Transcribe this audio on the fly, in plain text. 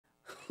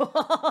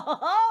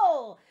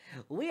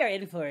We are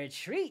in for a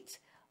treat.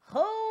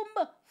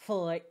 Home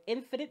for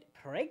Infinite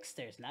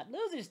Pranksters. Not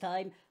losers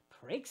time,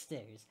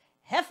 pranksters.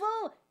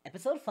 Hfil,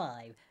 episode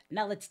 5.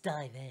 Now let's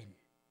dive in.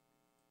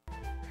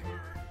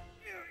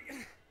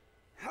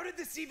 How did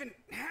this even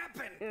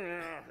happen?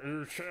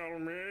 You tell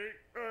me.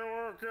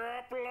 I woke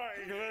up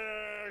like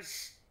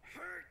this.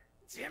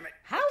 Damn it.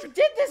 How did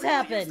this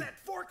happen? Use that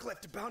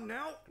forklift about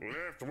now.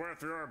 Lift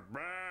with your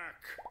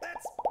back.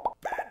 That's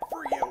bad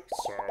for you.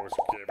 So's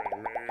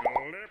giving me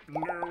lip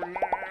new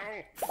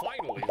nail.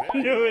 Finally,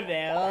 there. New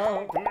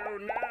nail.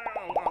 New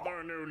nail.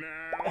 Other new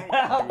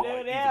nail.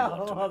 New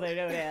nail. Other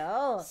new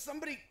nail.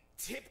 Somebody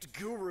tipped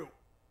Guru.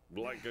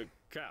 Like a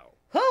cow.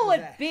 Who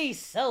would be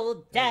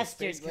so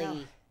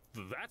dastardly?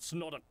 That's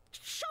not a...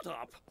 Shut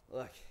up.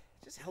 Look,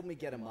 just help me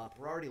get him up.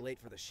 We're already late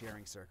for the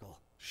sharing circle.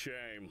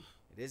 Shame.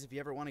 It is if you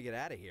ever want to get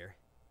out of here.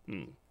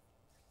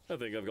 I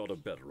think I've got a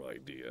better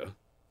idea.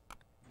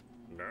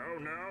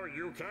 No,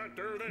 you can't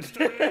do this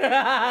to me.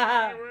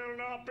 I will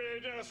not be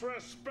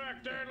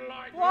disrespected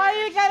like Why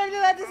this. you gotta do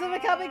that to the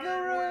Kami Guru?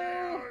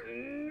 I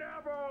will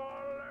never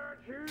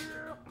let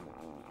you.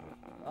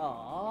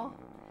 Aww.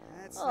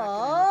 That's not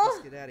gonna help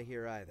us get out of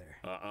here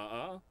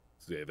either.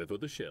 Save it for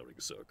the sharing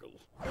circle.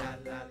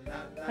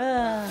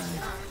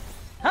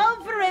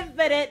 Home for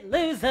Infinite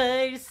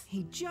Losers.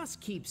 He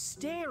just keeps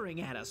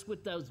staring at us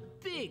with those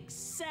big,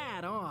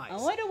 sad eyes. I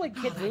wonder when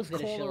Kid Blue's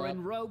gonna show collar up.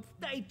 and rope,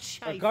 they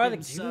chafe Garlic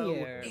him so.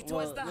 Jr. It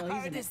was the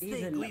hardest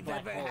thing we've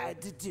ever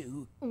had to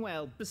do.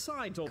 Well,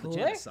 besides all Cooler? the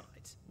genocide.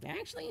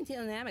 Actually, in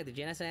Telemamic, the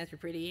genocides were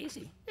pretty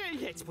easy.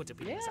 Let's put a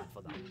pin aside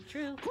for that.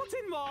 True.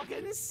 Guten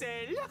Morgen,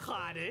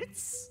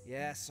 Selcharitz.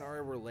 Yeah,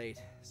 sorry we're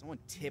late. Someone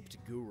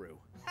tipped Guru.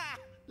 Ha!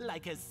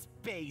 Like a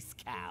space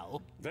cow.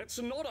 That's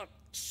not a...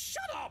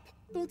 Shut up!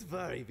 Don't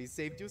worry, we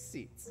saved you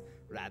seats.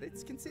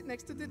 Raditz can sit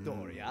next to the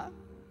Doria.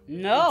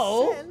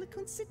 No. Cell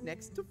can sit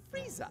next to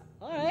Frieza.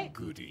 Alright.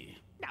 Goody.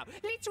 Now,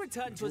 let's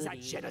return to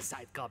that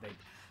genocide comment.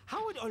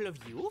 How would all of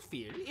you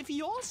feel if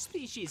your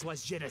species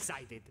was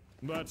genocided?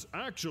 That's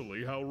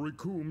actually how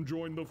Rikum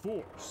joined the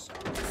Force.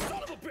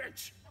 Son of a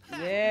bitch!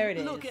 There it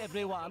is. Look,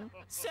 everyone.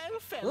 Cell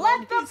fell Let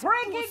on the his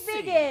pranking pussy.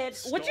 begin.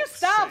 Would you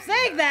stop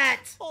saying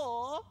that?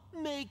 Or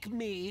make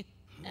me.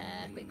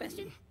 Quick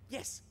question.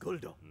 Yes,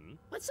 Guldo.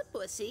 What's a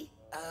pussy?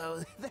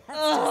 Oh, that's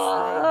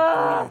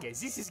just okay,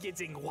 this is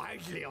getting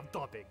wildly off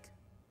topic.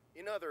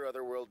 In other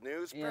Otherworld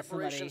news, Yeah,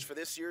 preparations somebody for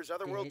this year's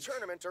Otherworld bitch.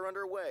 tournament are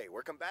underway,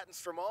 where combatants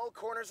from all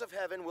corners of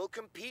heaven will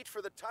compete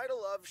for the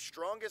title of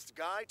Strongest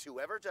Guy to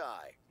Ever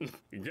Die.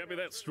 You can't be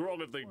that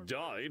strong if they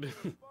died.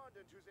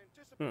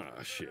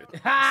 Ah, shit.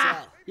 Ha!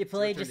 Cell, You it's your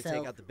played turn to take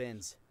yourself. out the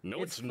bins.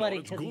 No, It's it's funny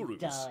not. It's because he Guru's.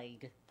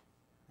 died.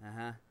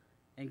 Uh-huh.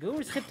 And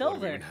Guru's tipped I don't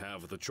over. even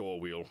have the chore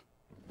wheel.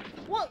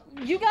 Well,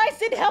 you guys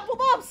didn't help him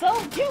up,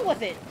 so deal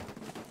with it.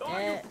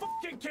 Are you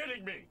fucking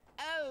kidding me?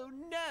 Oh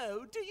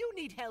no, do you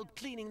need help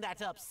cleaning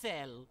that up,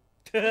 Cell?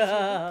 You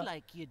look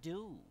like you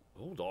do.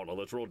 Hold on a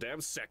literal damn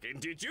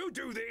second. Did you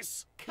do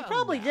this? Come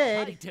probably now,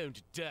 did. I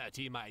don't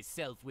dirty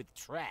myself with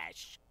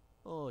trash.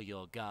 Or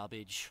your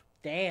garbage.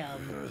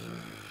 Damn.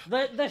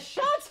 The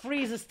shots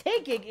Frieza's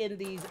taking in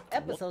these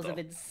episodes have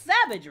been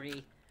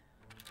savagery.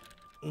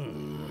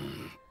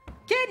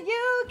 Can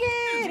you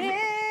get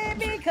it?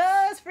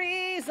 Because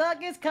Frieza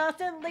is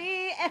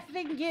constantly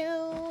effing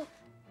you.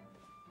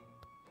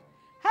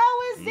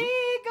 How is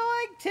he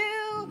going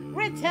to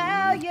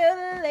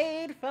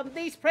retaliate from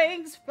these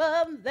pranks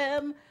from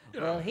them?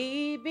 Will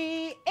he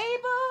be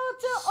able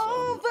to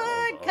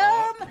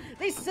overcome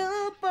these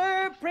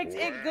super pranks?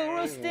 And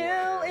Guru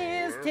still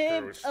is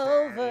tipped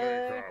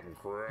over.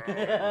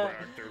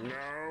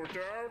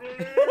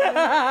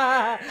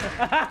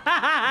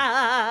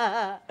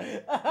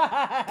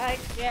 I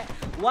can't.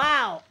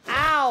 Wow.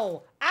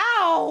 Ow.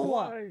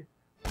 Ow.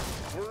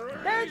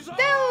 There's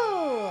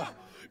two.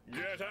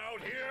 Get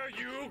out here,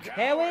 you coward!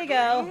 Here we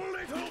go.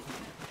 Little...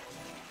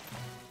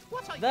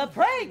 What are The you talking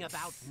pranks!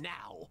 about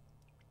now?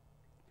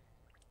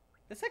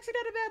 That's actually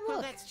not a bad Well,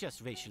 look. that's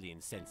just racially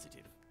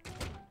insensitive.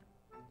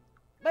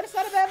 But it's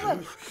not a bad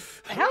look.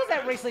 How's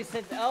that racially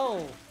sensitive?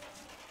 Oh.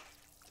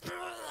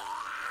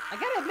 I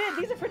gotta admit,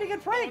 these are pretty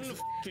good pranks.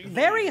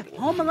 Very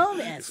Home This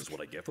Alone-esque. is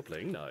what I get for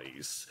playing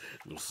nice.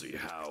 We'll see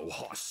how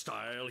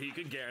hostile he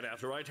can get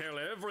after I tell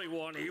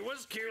everyone he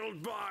was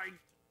killed by...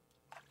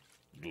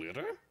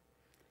 Glitter?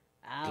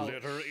 Ouch.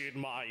 Glitter in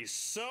my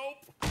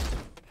soap?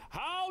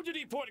 How did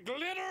he put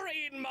glitter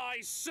in my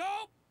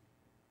soap?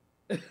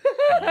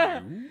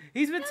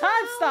 He's been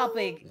time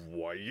stopping.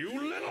 Why, you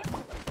little...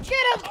 Get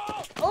him!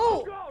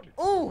 Oh! God!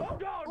 Oh! Oh,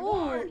 God, Ooh!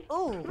 why?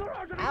 Ooh! There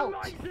are gonna Ouch. be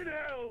lights in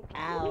hell!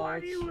 Ouch. Why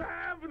do you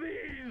have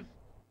these?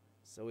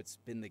 So it's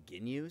been the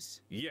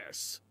Ginyus?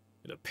 Yes,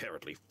 and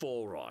apparently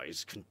Four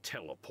Eyes can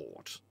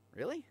teleport.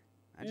 Really?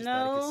 I just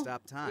thought he No. could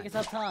stop time. He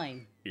can stop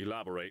time.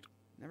 Elaborate.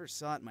 Never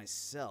saw it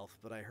myself,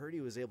 but I heard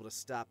he was able to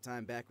stop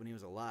time back when he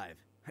was alive.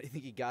 How do you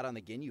think he got on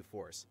the Ginyu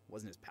Force?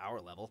 Wasn't his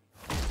power level.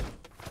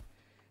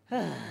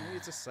 Maybe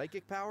it's a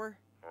psychic power?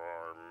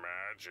 Or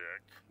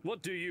magic.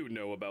 What do you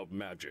know about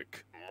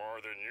magic? More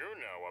than you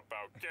know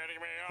about getting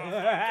me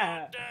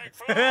off the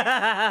We need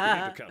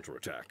to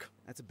counterattack.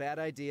 That's a bad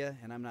idea,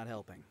 and I'm not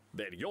helping.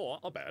 Then you're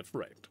a bad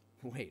friend.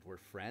 Wait, we're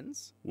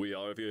friends? We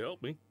are if you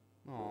help me.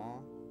 Aw.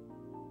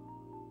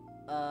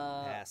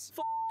 Pass.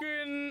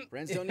 Fucking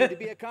Friends don't need to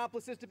be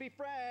accomplices to be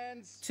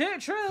friends.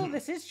 True,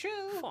 this is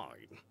true.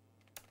 fine.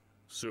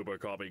 Super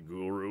copy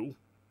guru.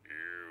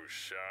 You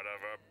son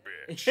of a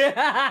bitch.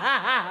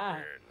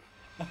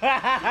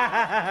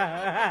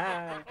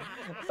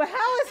 But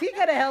how is he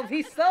gonna help?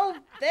 He's so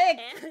thick.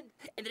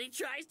 And then he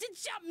tries to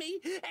jump me,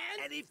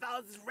 and he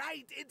falls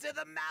right into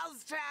the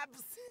mouse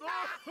traps.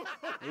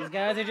 These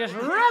guys are just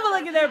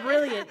reveling in their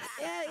brilliance.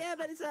 yeah,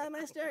 but it's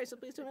my story, so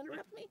please don't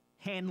interrupt me.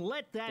 And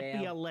let that be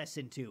Damn. a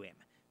lesson to him.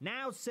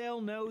 Now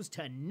Cell knows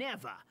to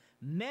never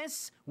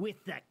mess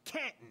with the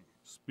kitten.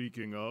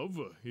 Speaking of,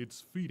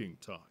 it's feeding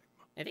time.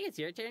 I think it's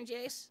your turn,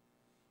 Jace.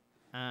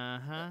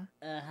 Uh-huh.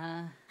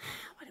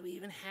 Why do we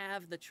even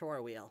have the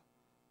chore wheel?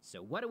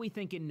 So what are we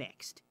thinking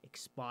next?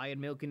 Expired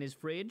milk in his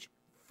fridge?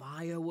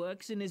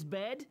 Fireworks in his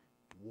bed?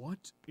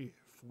 What if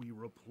we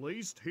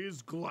replaced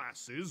his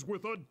glasses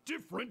with a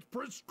different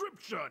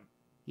prescription?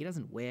 He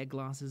doesn't wear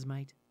glasses,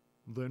 mate.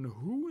 Then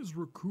who is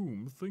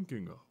Raccoon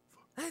thinking of?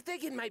 I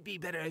think it might be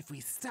better if we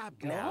stop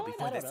Go now on,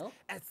 before I don't this know.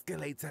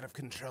 escalates out of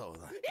control.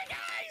 You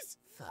guys!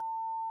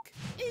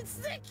 It's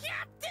the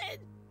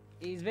captain!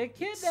 He's been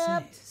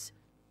kidnapped. Says,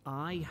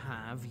 I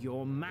have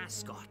your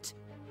mascot.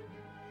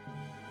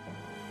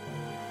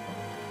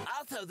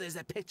 Also, there's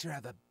a picture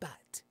of a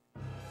butt.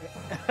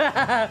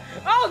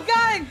 Oh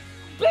God!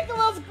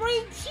 Piccolo's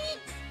green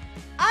cheeks!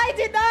 I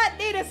did not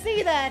need to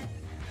see that!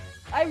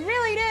 I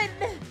really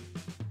didn't!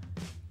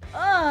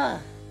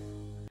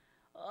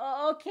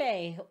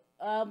 Okay.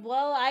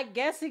 Well, I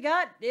guess he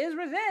got his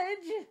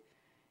revenge.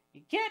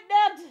 He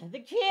kidnapped the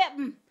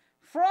captain.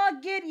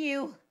 Frog get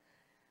you.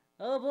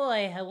 Oh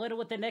boy, I wonder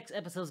what the next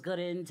episode's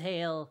gonna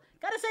entail.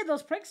 Gotta say,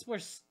 those pranks were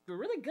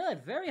really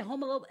good. Very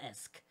Home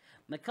Alone-esque.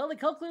 Macaulay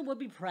Culkin would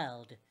be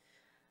proud.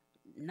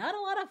 Not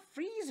a lot of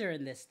Freezer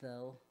in this,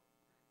 though.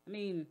 I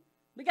mean,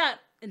 we got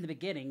in the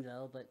beginning,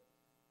 though, but...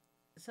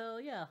 So,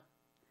 yeah.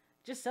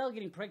 Just Cell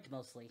getting pranked,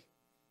 mostly.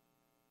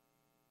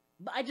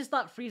 But I just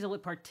thought Frieza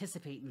would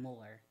participate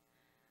more.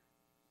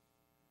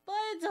 But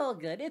it's all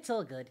good. It's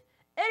all good.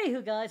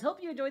 Anywho, guys,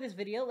 hope you enjoyed this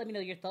video. Let me know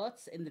your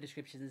thoughts in the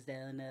descriptions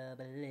down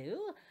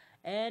below.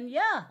 And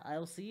yeah,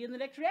 I'll see you in the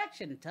next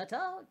reaction.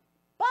 Ta-ta.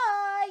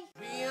 Bye!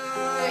 We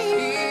are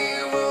here.